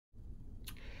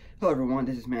Hello everyone,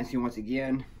 this is Matthew once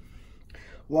again.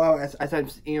 Well, as I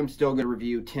am still going to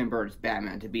review Tim Burton's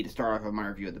Batman to be the start off of my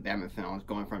review of the Batman films,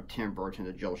 going from Tim Burton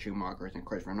to Joel Schumacher's and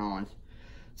Christopher Nolan's.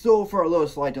 So for a little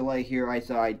slight delay here, I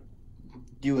thought I'd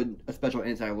do a special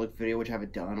inside look video, which I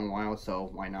haven't done in a while, so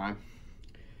why not?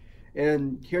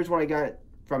 And here's what I got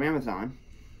from Amazon.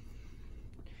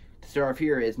 To start off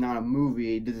here is not a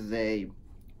movie, this is a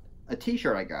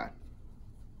t-shirt I got.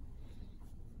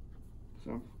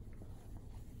 So,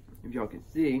 if y'all can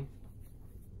see,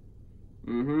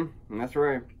 that's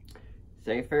right,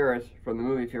 Say Ferris from the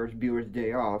movie Ferris Bueller's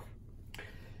Day Off.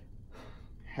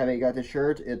 Having got the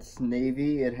shirt, it's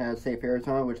navy, it has Say Ferris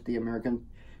on it, which is the American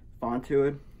font to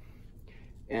it.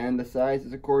 And the size,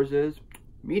 of course, is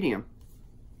medium,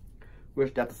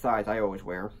 which that's the size I always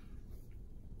wear.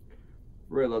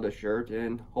 Really love this shirt,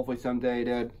 and hopefully someday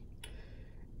that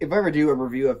if I ever do a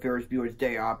review of Ferris Bueller's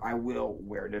Day Off, I will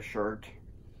wear this shirt.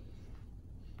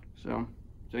 So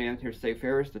yeah, here's Say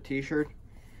Ferris, the t-shirt.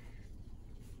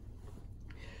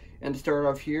 And to start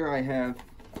off here, I have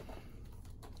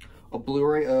a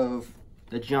Blu-ray of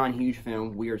the John Hughes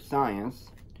film Weird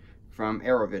Science from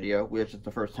Arrow Video, which is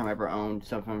the first time I ever owned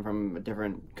something from a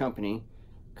different company.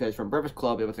 Because from Breakfast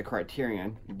Club, it was a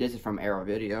Criterion. This is from Arrow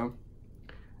Video.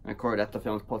 And of course, that's the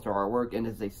film's poster artwork, and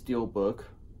this is a steel book.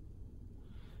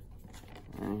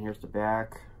 And here's the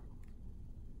back.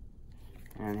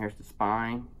 And here's the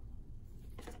spine.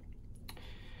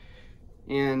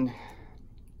 And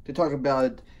to talk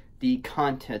about the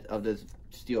content of this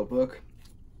steel book,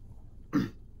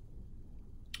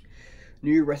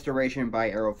 new restoration by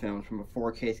Arrow Films from a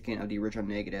 4K scan of the original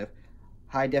negative,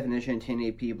 high definition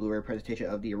 1080p Blu-ray presentation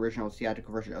of the original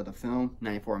theatrical version of the film,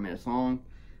 94 minutes long,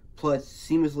 plus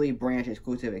seamlessly branched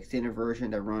exclusive extended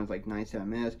version that runs like 97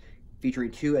 minutes,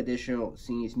 featuring 2 additional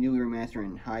scenes newly remastered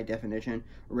in high definition,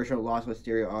 original lossless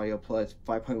stereo audio plus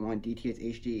 5.1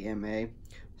 DTS HDMA,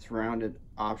 surrounded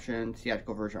option,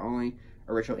 theatrical version only,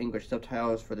 original English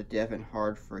subtitles for the deaf and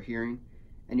hard for hearing,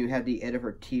 and you have the edit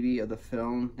for TV of the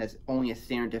film that's only a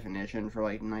standard definition for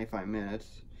like 95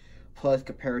 minutes, plus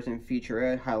comparison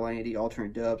featurette highlighting the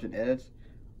alternate dubs and edits,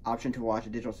 option to watch the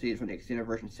digital scenes from the extended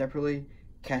version separately,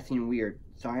 casting Weird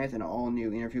Science, and an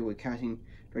all-new interview with casting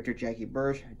director Jackie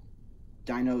Burch,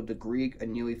 Dino the Greek, a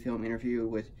newly filmed interview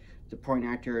with supporting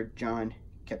actor John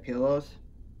Kapelos,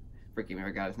 forgive me if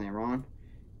I got his name wrong,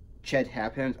 Chet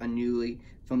Happens, a newly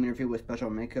filmed interview with special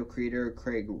makeup creator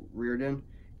Craig Reardon,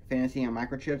 Fantasy and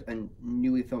Microchips, a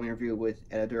newly filmed interview with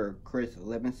editor Chris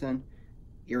Levinson,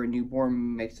 Era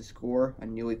Newborn Makes the Score, a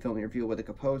newly filmed interview with the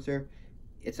composer,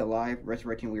 It's Alive,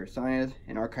 Resurrecting Weird Science,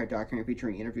 an archive documentary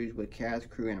featuring interviews with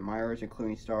cast, crew, and admirers,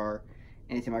 including star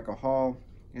Anthony Michael Hall,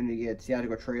 and you get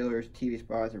theatrical trailers, TV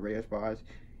spots, and radio spots,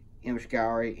 image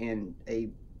gallery, and a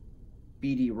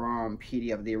BD-ROM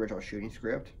PDF of the original shooting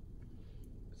script.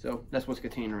 So that's what's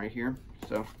contained right here.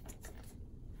 So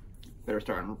better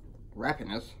start wrapping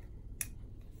this.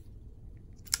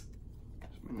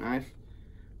 That's my knife.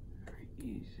 Very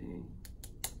easy.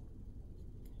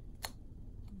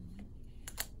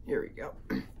 Here we go.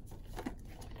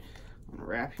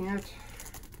 Unwrapping it.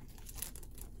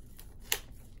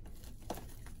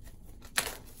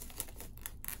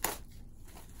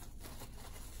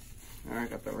 Alright,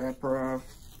 got the wrapper off.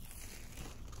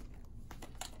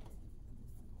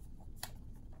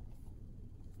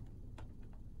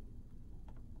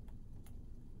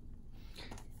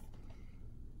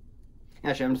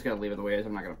 Actually, I'm just going to leave it the way it is.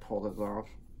 I'm not going to pull this off.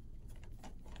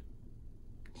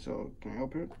 So, can I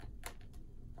open it?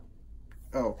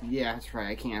 Oh, yeah, that's right.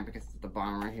 I can't because it's at the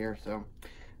bottom right here. So,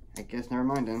 I guess never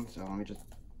mind then. So, let me just...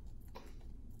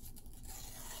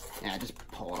 Yeah, just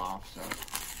pull it off, so...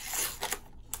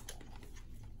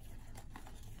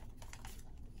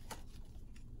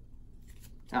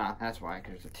 Ah, that's why,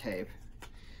 because there's a tape.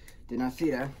 Did not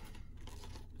see that.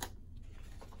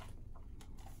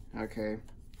 Okay.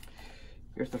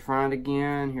 Here's the front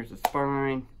again. Here's the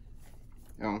spine.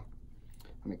 Oh,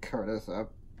 let me cover this up.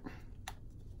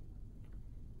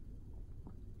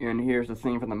 And here's the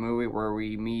scene from the movie where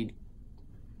we meet.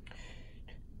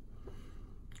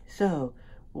 So,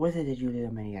 what is it that you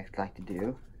little maniacs like to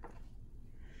do?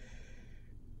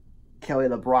 Kelly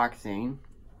LeBrock scene.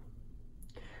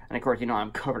 And of course, you know,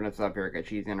 I'm covering this up here because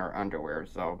she's in her underwear,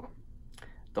 so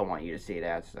don't want you to see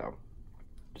that, so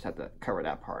just have to cover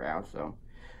that part out, so.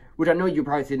 Which I know you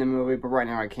probably see in the movie, but right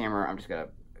now on camera, I'm just going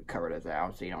to cover this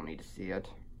out so you don't need to see it.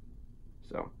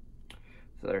 So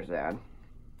there's that.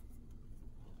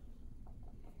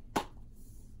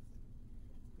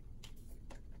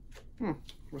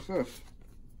 What's this?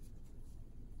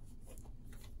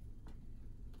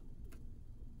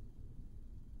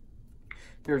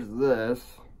 Here's this,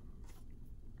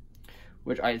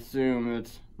 which I assume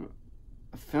it's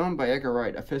a film by Edgar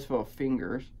Wright, A Fistful of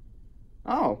Fingers.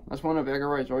 Oh, that's one of Edgar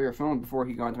Wright's earlier films before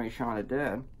he got into make Shaun of the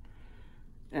Dead.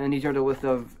 And these are the list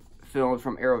of films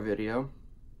from Arrow Video.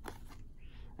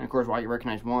 And of course, why you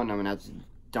recognize one of them, and that's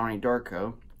Donnie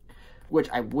Darko, which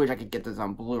I wish I could get this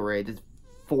on Blu-ray. This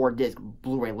 4-disc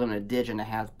Blu-ray limited edition that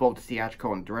has both the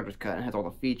theatrical and director's cut and has all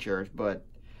the features, but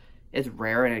it's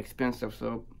rare and expensive.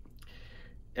 So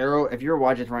Arrow, if you're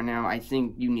watching this right now, I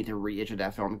think you need to reissue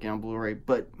that film again on Blu-ray,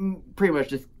 but pretty much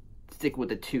just stick with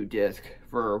the 2-disc.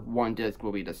 For 1 disc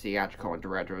will be the theatrical and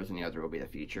director's, and the other will be the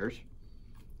features.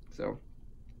 So,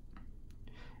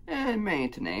 and main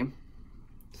to name.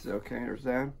 So, okay, there's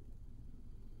that.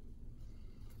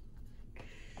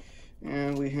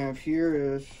 And we have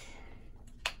here is,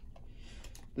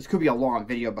 this could be a long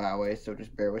video, by the way, so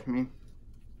just bear with me.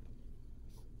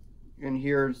 And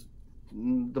here's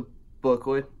the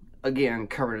booklet. Again,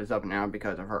 covering this up now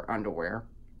because of her underwear.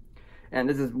 And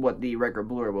this is what the regular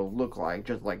Blu-ray will look like,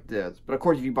 just like this. But of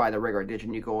course, if you buy the regular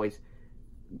edition, you can always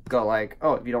go like,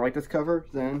 oh, if you don't like this cover,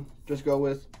 then just go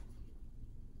with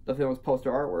the film's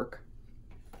poster artwork.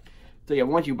 So yeah,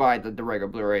 once you buy the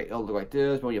regular Blu-ray, it'll look like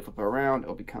this. When you flip it around,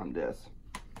 it'll become this.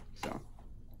 So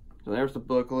there's the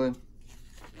booklet,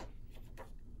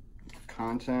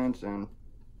 contents, and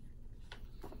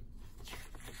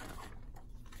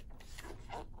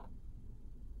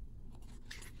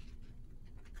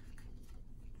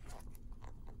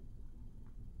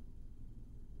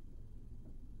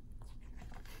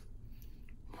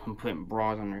I'm putting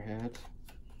bras on their heads.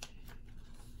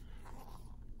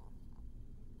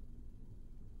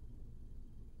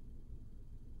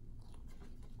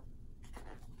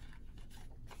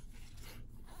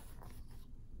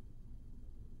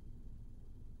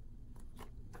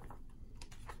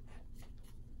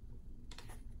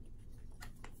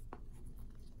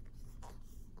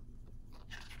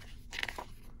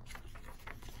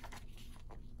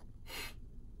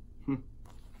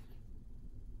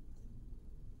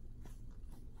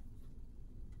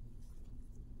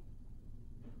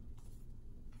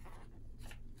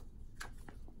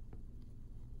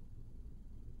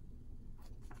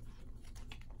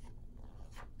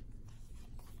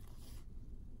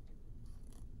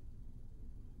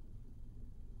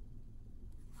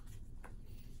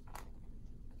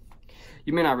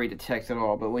 You may not read the text at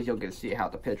all, but at least you'll get to see how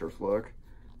the pictures look.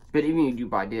 But even if you do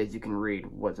buy this, you can read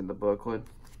what's in the booklet.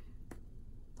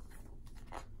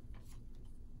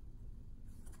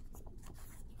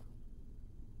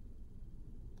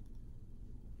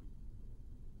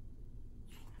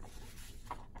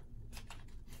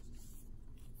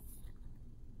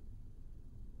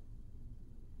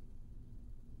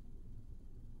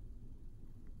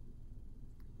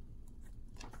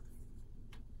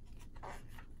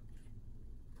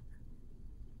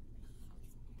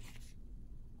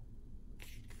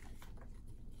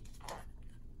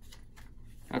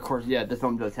 Of course, yeah, this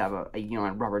film does have a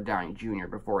young Robert Downey Jr.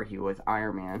 before he was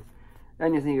Iron Man.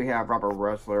 Then you think you have Robert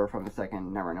Russler from the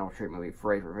second Nightmare on Elm Street movie,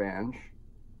 Freddy's Revenge.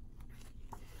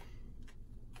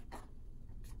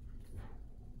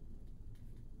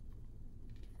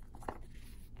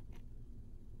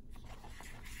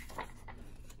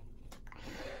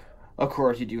 Of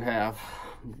course, you do have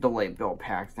the late Bill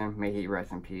Paxton. May he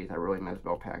rest in peace. I really miss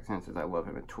Bill Paxton since I love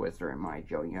him in Twister and My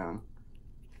Joe Young.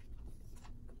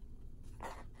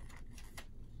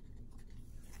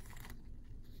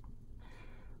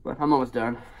 But I'm almost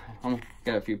done. I'm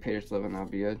got a few pages left and that'll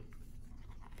be it.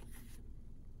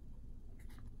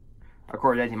 Of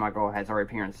course, Eddie Michael has already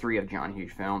appeared in 3 of John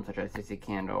Hughes films, such as 60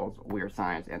 Candles, Weird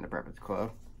Science, and The Breakfast Club.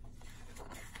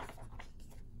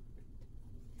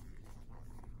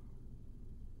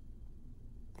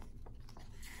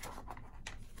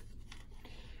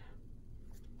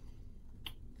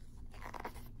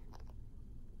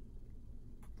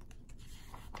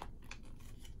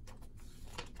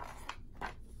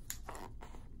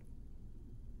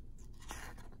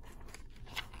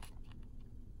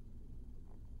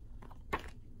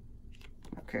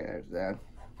 Okay, there's that.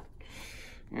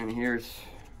 And here's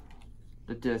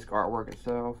the disc artwork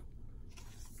itself.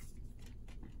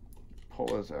 Pull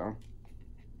this out.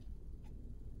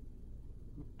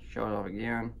 Show it off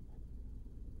again.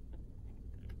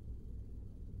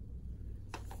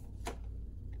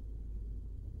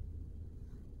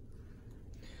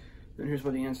 Then here's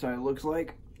what the inside looks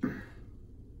like.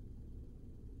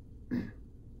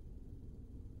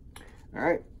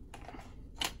 Alright.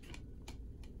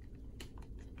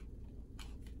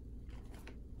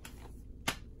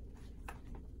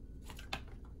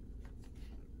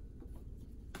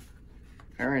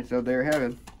 Alright, so there you have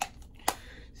it.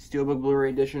 Steelbook Blu-ray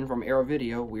edition from Arrow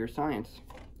Video, Weird Science.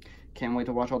 Can't wait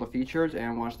to watch all the features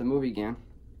and watch the movie again.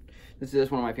 This is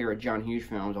one of my favorite John Hughes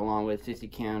films, along with 60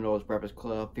 Candles, Breakfast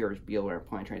Club, Ferris Bueller, and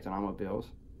Plane, Trains, and Automobiles.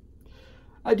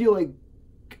 I do like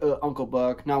Uncle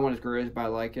Buck, not one as great as, but I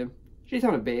like it. She's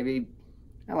Having a Baby,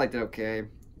 I liked it okay.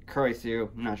 Curly Sue,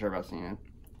 I'm not sure about seeing it.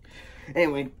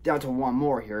 Anyway, down to one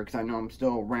more here, because I know I'm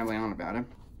still rambling on about it.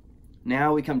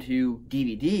 Now we come to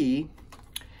DVD.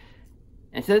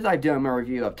 And since I've done my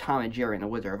review of Tom and Jerry and the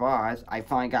Wizard of Oz, I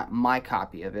finally got my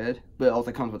copy of it, but it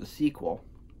also comes with a sequel,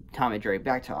 Tom and Jerry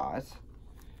Back to Oz.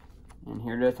 And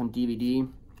here it is on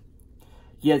DVD.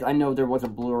 Yes, I know there was a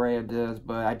Blu-ray of this,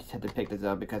 but I just had to pick this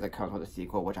up because it comes with a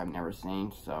sequel, which I've never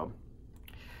seen, so.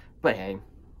 But hey,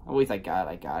 at least I got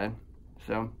it.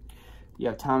 So, you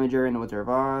have Tom and Jerry and the Wizard of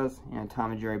Oz, and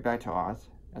Tom and Jerry Back to Oz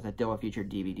as a double feature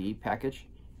DVD package.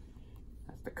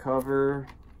 That's the cover,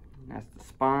 that's the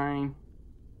spine.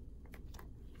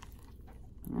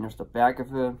 And there's the back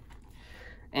of it.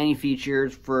 Any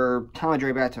features for Tom and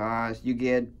Jerry Back to Oz, you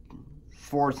get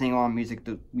 4 sing-along music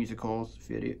videos,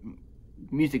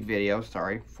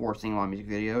 4 sing-along music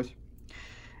videos.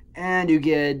 And you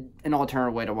get an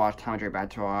alternative way to watch Tom and Jerry Back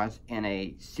to Oz in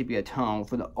a sepia tone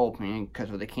for the opening because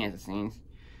of the Kansas scenes.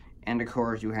 And of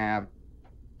course you have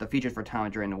the features for Tom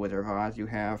and Jerry and the Wizard of Oz. You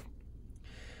have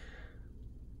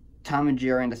Tom and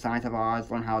Jerry and the Science of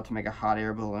Oz learn how to make a hot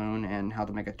air balloon and how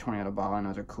to make a tornado ball, and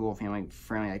those are cool,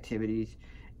 family-friendly activities.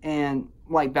 And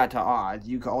like Back to Oz,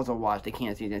 you can also watch the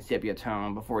Kansas scenes in sepia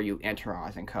tone before you enter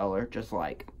Oz in color, just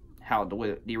like how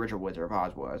the original Wizard of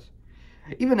Oz was.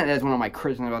 Even that is one of my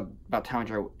criticisms about Tom and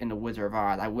Jerry and the Wizard of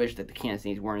Oz. I wish that the Kansas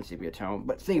scenes were in sepia tone,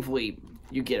 but thankfully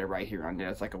you get it right here on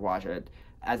this. I could watch it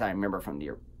as I remember from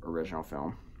the original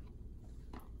film.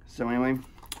 So anyway,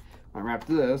 I wrapped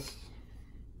this.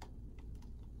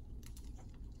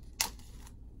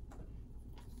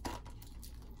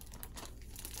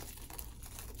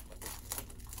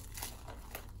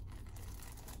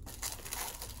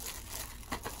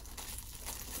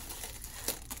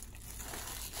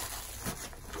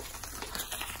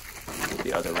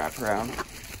 The other wrap around.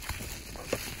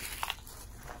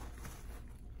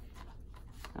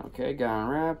 Okay, got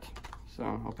unwrapped.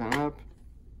 So open it up.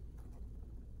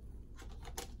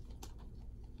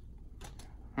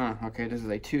 Okay, this is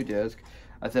a 2-disc.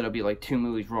 I said it'll be like 2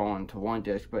 movies rolling to 1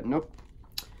 disc, but nope.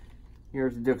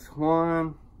 Here's disc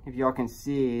 1. If y'all can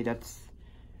see, that's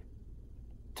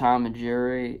Tom and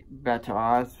Jerry Back to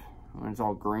Oz when it's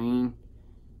all green.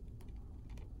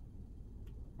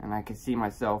 And I can see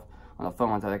myself on the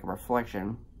phone as like a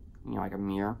reflection, you know, like a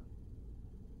mirror.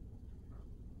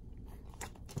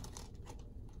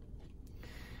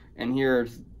 And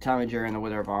here's Tom and Jerry and the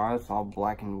Wizard of Oz, all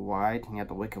black and white. And you have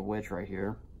the Wicked Witch right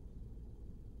here.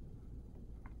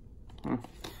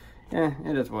 Yeah,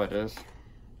 it is what it is.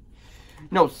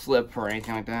 No slip or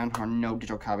anything like that, or no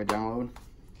digital copy download.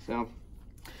 So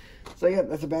yeah,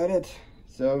 that's about it.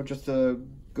 So just to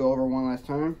go over one last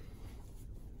time.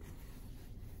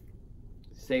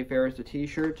 Save Ferris the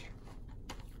t-shirt,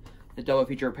 the double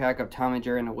feature pack of Tom and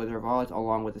Jerry and the Wizard of Oz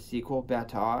along with the sequel Back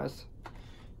to Oz,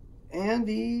 and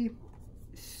the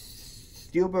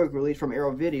steelbook release from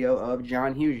Arrow Video of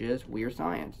John Hughes' Weird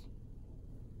Science.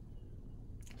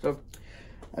 So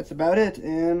that's about it,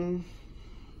 and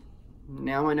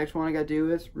now my next one I gotta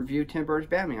do is review Tim Burton's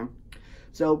Batman.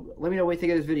 So let me know what you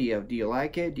think of this video. Do you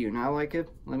like it? Do you not like it?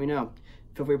 Let me know.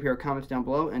 Feel free to put your comments down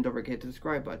below, and don't forget to hit the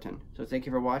subscribe button. So thank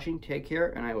you for watching, take care,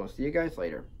 and I will see you guys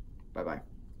later. Bye-bye.